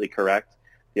completely correct.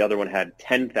 The other one had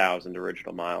 10,000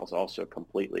 original miles, also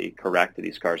completely correct.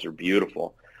 These cars are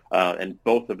beautiful. And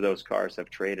both of those cars have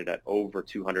traded at over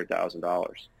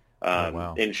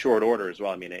 $200,000 in short order as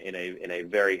well. I mean, in a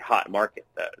very hot market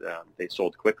that they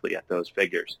sold quickly at those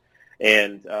figures.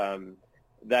 And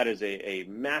that is a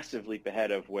massive leap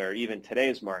ahead of where even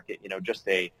today's market, just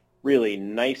a really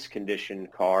nice condition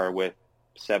car with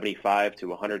 75 to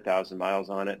 100,000 miles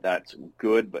on it, that's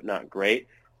good but not great.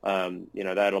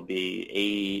 That'll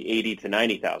be $80 to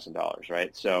 $90,000,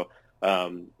 right? So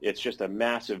it's just a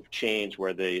massive change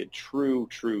where the true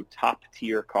top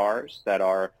tier cars that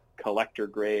are collector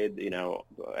grade,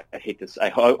 I hate this. I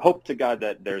hope to God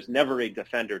that there's never a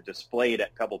Defender displayed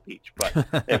at Pebble Beach. But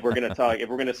if we're going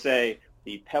to say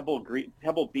the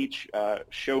Pebble Beach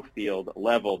show field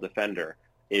level Defender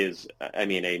is,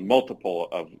 a multiple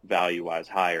of value-wise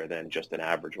higher than just an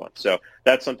average one. So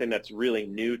that's something that's really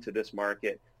new to this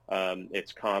market.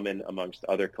 It's common amongst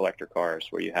other collector cars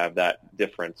where you have that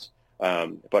difference.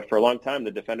 But for a long time,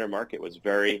 the Defender market was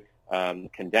very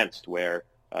condensed, where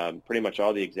pretty much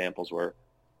all the examples were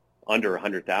under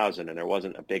 100,000, and there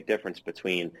wasn't a big difference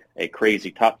between a crazy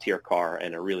top-tier car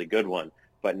and a really good one.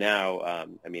 But now,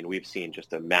 we've seen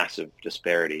just a massive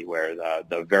disparity where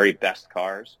the very best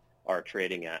cars are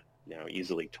trading at,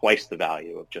 easily twice the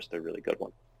value of just a really good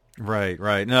one.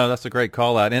 Right. No, that's a great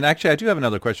call out. And actually, I do have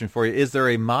another question for you. Is there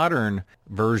a modern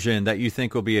version that you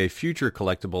think will be a future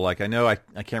collectible? Like, I know I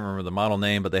can't remember the model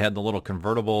name, but they had the little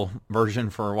convertible version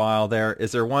for a while there.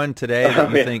 Is there one today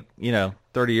that you think,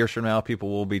 30 years from now, people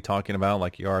will be talking about,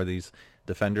 like you are these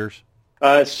Defenders?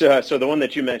 So the one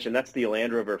that you mentioned, that's the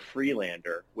Land Rover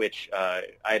Freelander, which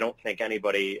I don't think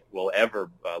anybody will ever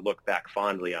look back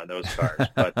fondly on those cars.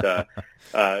 But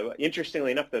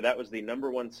interestingly enough, though, that was the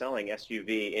number one selling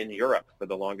SUV in Europe for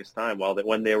the longest time.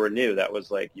 When they were new, that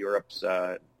was like Europe's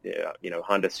Honda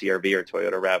CR-V or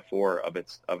Toyota RAV4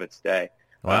 of its day.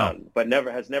 Wow. But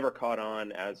has never caught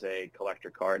on as a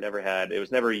collector car. It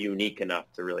was never unique enough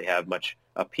to really have much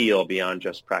appeal beyond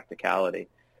just practicality.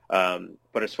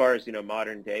 But as far as,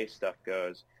 modern day stuff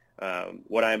goes,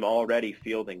 what I'm already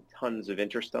fielding tons of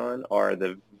interest on are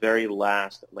the very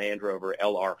last Land Rover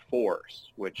LR4s,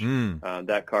 which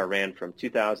that car ran from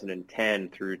 2010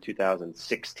 through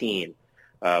 2016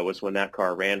 was when that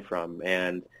car ran from.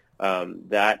 And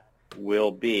that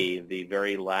will be the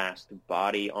very last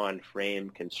body-on-frame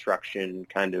construction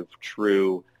kind of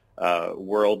true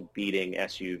world-beating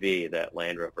SUV that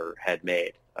Land Rover had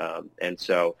made. And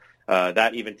so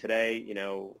that even today,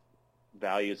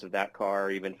 values of that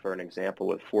car, even for an example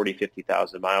with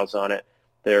 50,000 miles on it,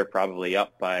 they're probably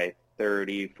up by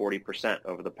 30-40%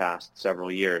 over the past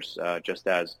several years, just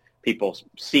as people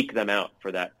seek them out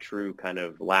for that true kind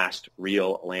of last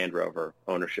real Land Rover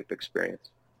ownership experience.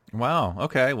 Wow.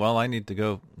 Okay. Well, I need to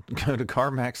go to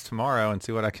CarMax tomorrow and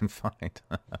see what I can find.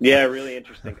 Yeah, really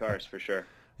interesting cars for sure.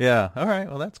 Yeah. All right.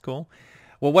 Well, that's cool.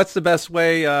 Well, what's the best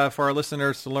way for our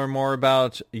listeners to learn more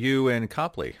about you and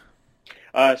Copley?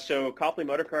 So Copley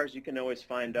Motor Cars, you can always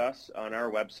find us on our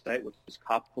website, which is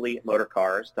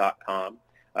copleymotorcars.com.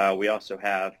 We also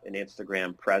have an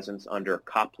Instagram presence under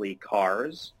Copley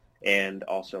Cars, and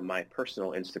also my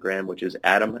personal Instagram, which is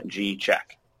Adam G.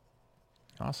 Check.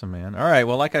 Awesome, man. All right.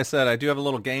 Well, like I said, I do have a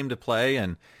little game to play,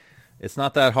 and it's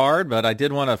not that hard, but I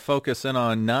did want to focus in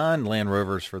on non-Land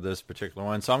Rovers for this particular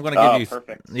one. So I'm going to give you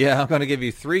perfect. Yeah, I'm going to give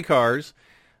you 3 cars.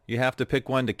 You have to pick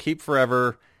one to keep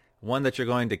forever, one that you're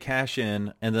going to cash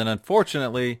in, and then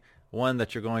unfortunately, one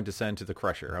that you're going to send to the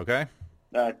crusher, okay?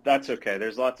 That's okay.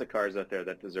 There's lots of cars out there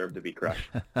that deserve to be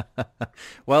crushed.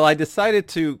 Well, I decided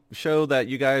to show that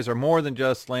you guys are more than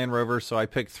just Land Rovers, so I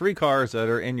picked 3 cars that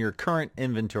are in your current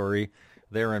inventory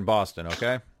there in Boston,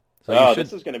 okay? So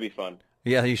this is going to be fun.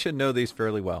 Yeah, you should know these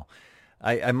fairly well.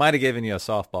 I might have given you a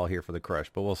softball here for the crush,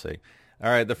 but we'll see. All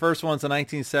right, the first one's a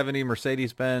 1970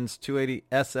 Mercedes-Benz 280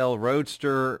 SL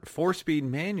Roadster 4-speed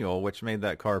manual, which made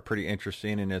that car pretty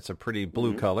interesting, and it's a pretty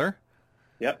blue color.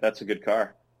 Yep, that's a good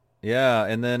car. Yeah,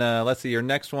 and then let's see, your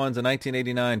next one's a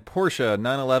 1989 Porsche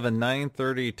 911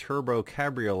 930 Turbo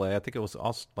Cabriolet. I think it was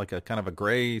also like a kind of a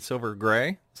gray, silver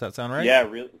gray. Does that sound right? Yeah,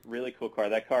 really cool car.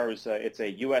 That car was it's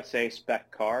a USA spec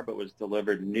car, but was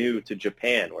delivered new to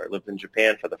Japan, where it lived in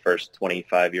Japan for the first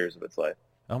 25 years of its life.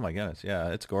 Oh my goodness, yeah,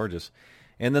 it's gorgeous.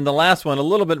 And then the last one, a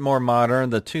little bit more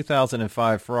modern, the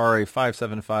 2005 Ferrari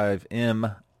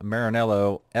 575M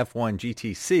Maranello F1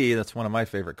 GTC. That's one of my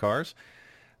favorite cars.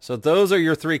 So those are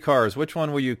your three cars. Which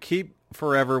one will you keep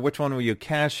forever? Which one will you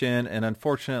cash in? And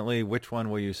unfortunately, which one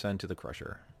will you send to the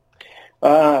crusher?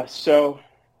 So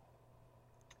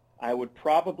I would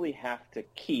probably have to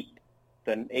keep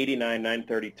the 89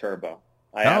 930 Turbo.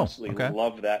 I absolutely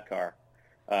love that car.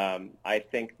 I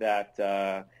think that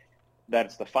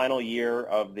that's the final year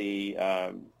of the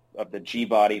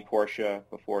G-body Porsche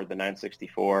before the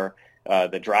 964.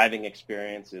 The driving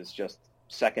experience is just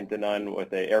second to none with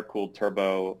the air-cooled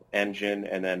turbo engine,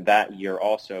 and then that year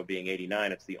also being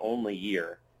 89, it's the only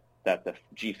year that the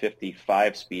G50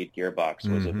 5-speed gearbox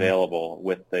was available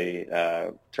with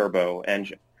the turbo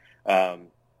engine.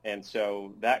 And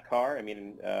so that car,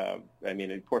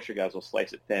 Porsche guys will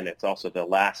slice it thin. It's also the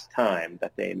last time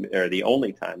that the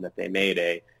only time that they made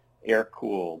a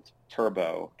air-cooled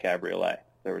turbo cabriolet.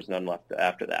 There was none left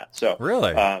after that. So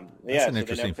really, that's an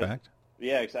interesting fact.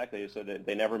 Yeah, exactly. So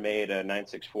they never made a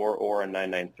 964 or a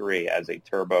 993 as a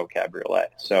turbo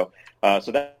cabriolet. So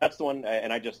that's the one,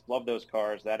 and I just love those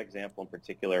cars. That example in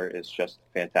particular is just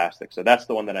fantastic. So that's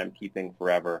the one that I'm keeping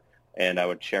forever, and I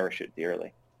would cherish it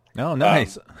dearly. Oh,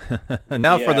 nice.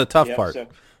 Now for the tough part. So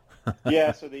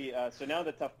now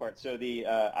the tough part. So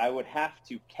I would have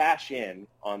to cash in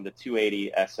on the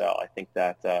 280 SL. I think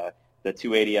that the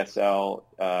 280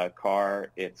 SL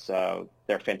car,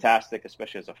 they're fantastic,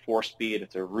 especially as a 4-speed.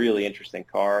 It's a really interesting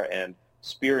car and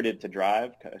spirited to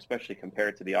drive, especially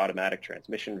compared to the automatic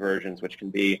transmission versions, which can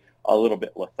be a little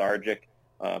bit lethargic.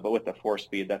 But with the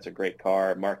 4-speed, that's a great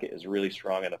car. Market is really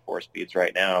strong in the 4-speeds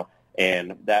right now.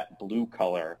 And that blue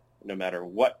color, no matter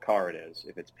what car it is,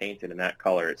 if it's painted in that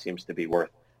color, it seems to be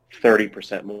worth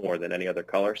 30% more than any other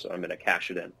color. So I'm going to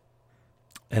cash it in.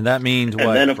 And that means what?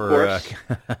 And then, of course,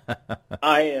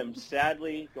 I am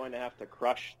sadly going to have to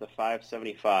crush the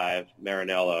 575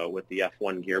 Maranello with the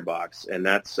F1 gearbox, and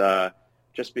that's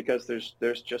just because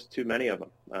there's just too many of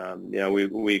them.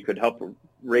 We could help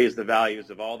raise the values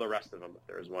of all the rest of them if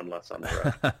there's one less on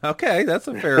the road. Okay, that's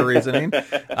a fair reasoning.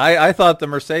 I thought the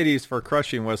Mercedes for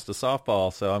crushing was the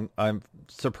softball, so I'm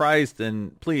surprised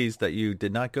and pleased that you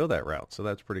did not go that route. So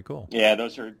that's pretty cool. Yeah,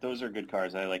 those are good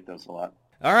cars. I like those a lot.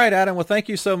 All right, Adam. Well, thank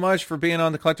you so much for being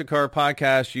on the Collector Car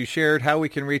Podcast. You shared how we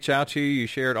can reach out to you. You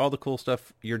shared all the cool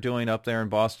stuff you're doing up there in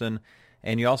Boston.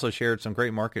 And you also shared some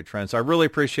great market trends. So I really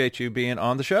appreciate you being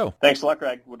on the show. Thanks a lot,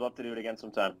 Greg. Would love to do it again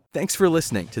sometime. Thanks for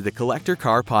listening to the Collector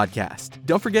Car Podcast.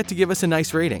 Don't forget to give us a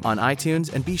nice rating on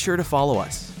iTunes and be sure to follow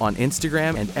us on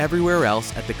Instagram and everywhere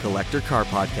else at the Collector Car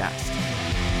Podcast.